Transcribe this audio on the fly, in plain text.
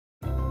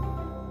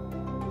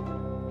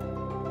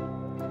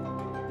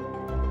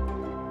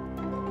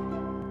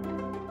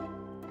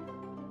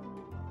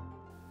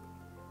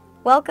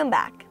Welcome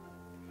back.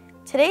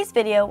 Today's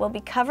video will be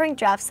covering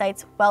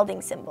DraftSight's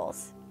welding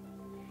symbols.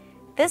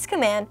 This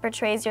command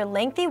portrays your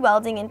lengthy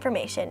welding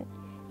information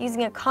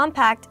using a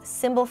compact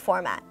symbol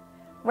format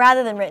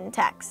rather than written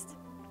text.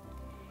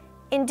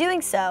 In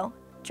doing so,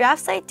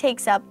 DraftSight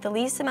takes up the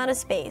least amount of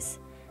space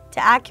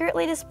to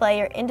accurately display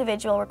your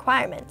individual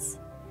requirements,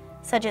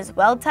 such as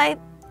weld type,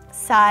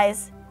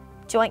 size,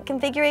 joint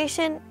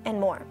configuration, and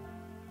more.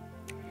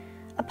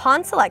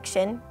 Upon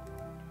selection,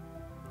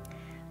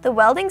 the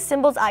welding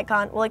symbols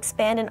icon will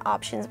expand an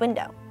options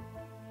window.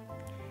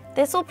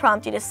 This will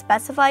prompt you to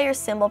specify your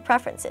symbol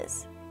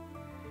preferences.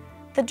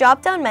 The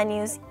drop-down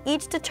menus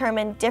each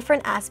determine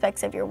different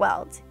aspects of your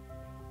weld,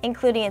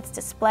 including its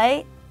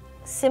display,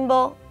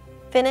 symbol,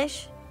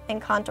 finish,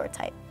 and contour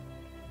type.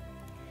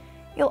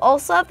 You'll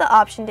also have the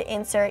option to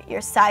insert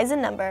your size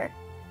and number,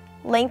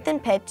 length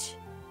and pitch,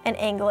 and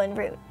angle and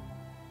root.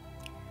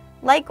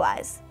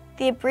 Likewise,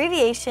 the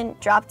abbreviation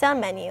drop-down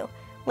menu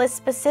lists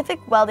specific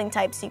welding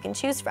types you can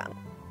choose from.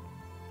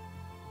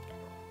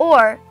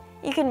 Or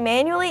you can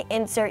manually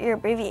insert your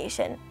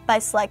abbreviation by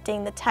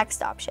selecting the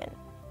text option.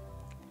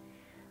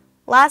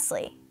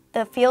 Lastly,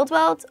 the field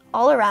weld,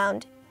 all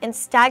around, and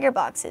stagger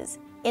boxes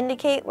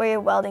indicate where your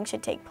welding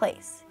should take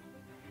place.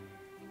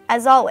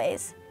 As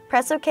always,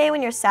 press OK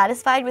when you're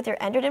satisfied with your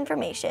entered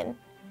information,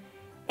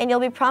 and you'll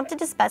be prompted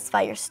to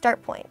specify your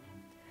start point,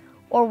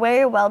 or where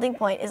your welding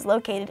point is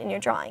located in your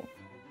drawing.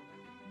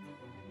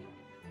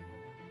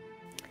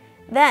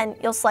 Then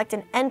you'll select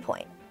an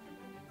endpoint.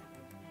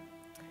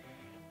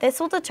 This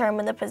will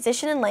determine the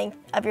position and length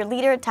of your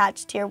leader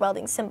attached to your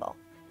welding symbol,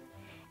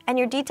 and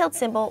your detailed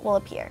symbol will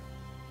appear.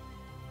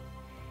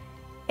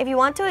 If you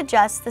want to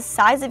adjust the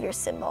size of your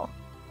symbol,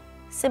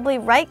 simply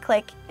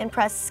right-click and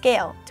press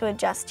Scale to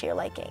adjust to your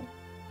liking.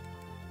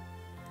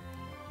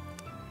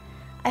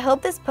 I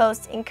hope this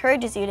post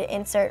encourages you to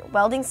insert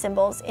welding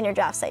symbols in your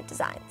DraftSight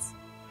designs.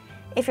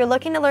 If you're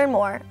looking to learn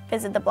more,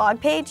 visit the blog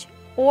page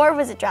or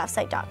visit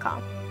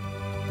DraftSight.com.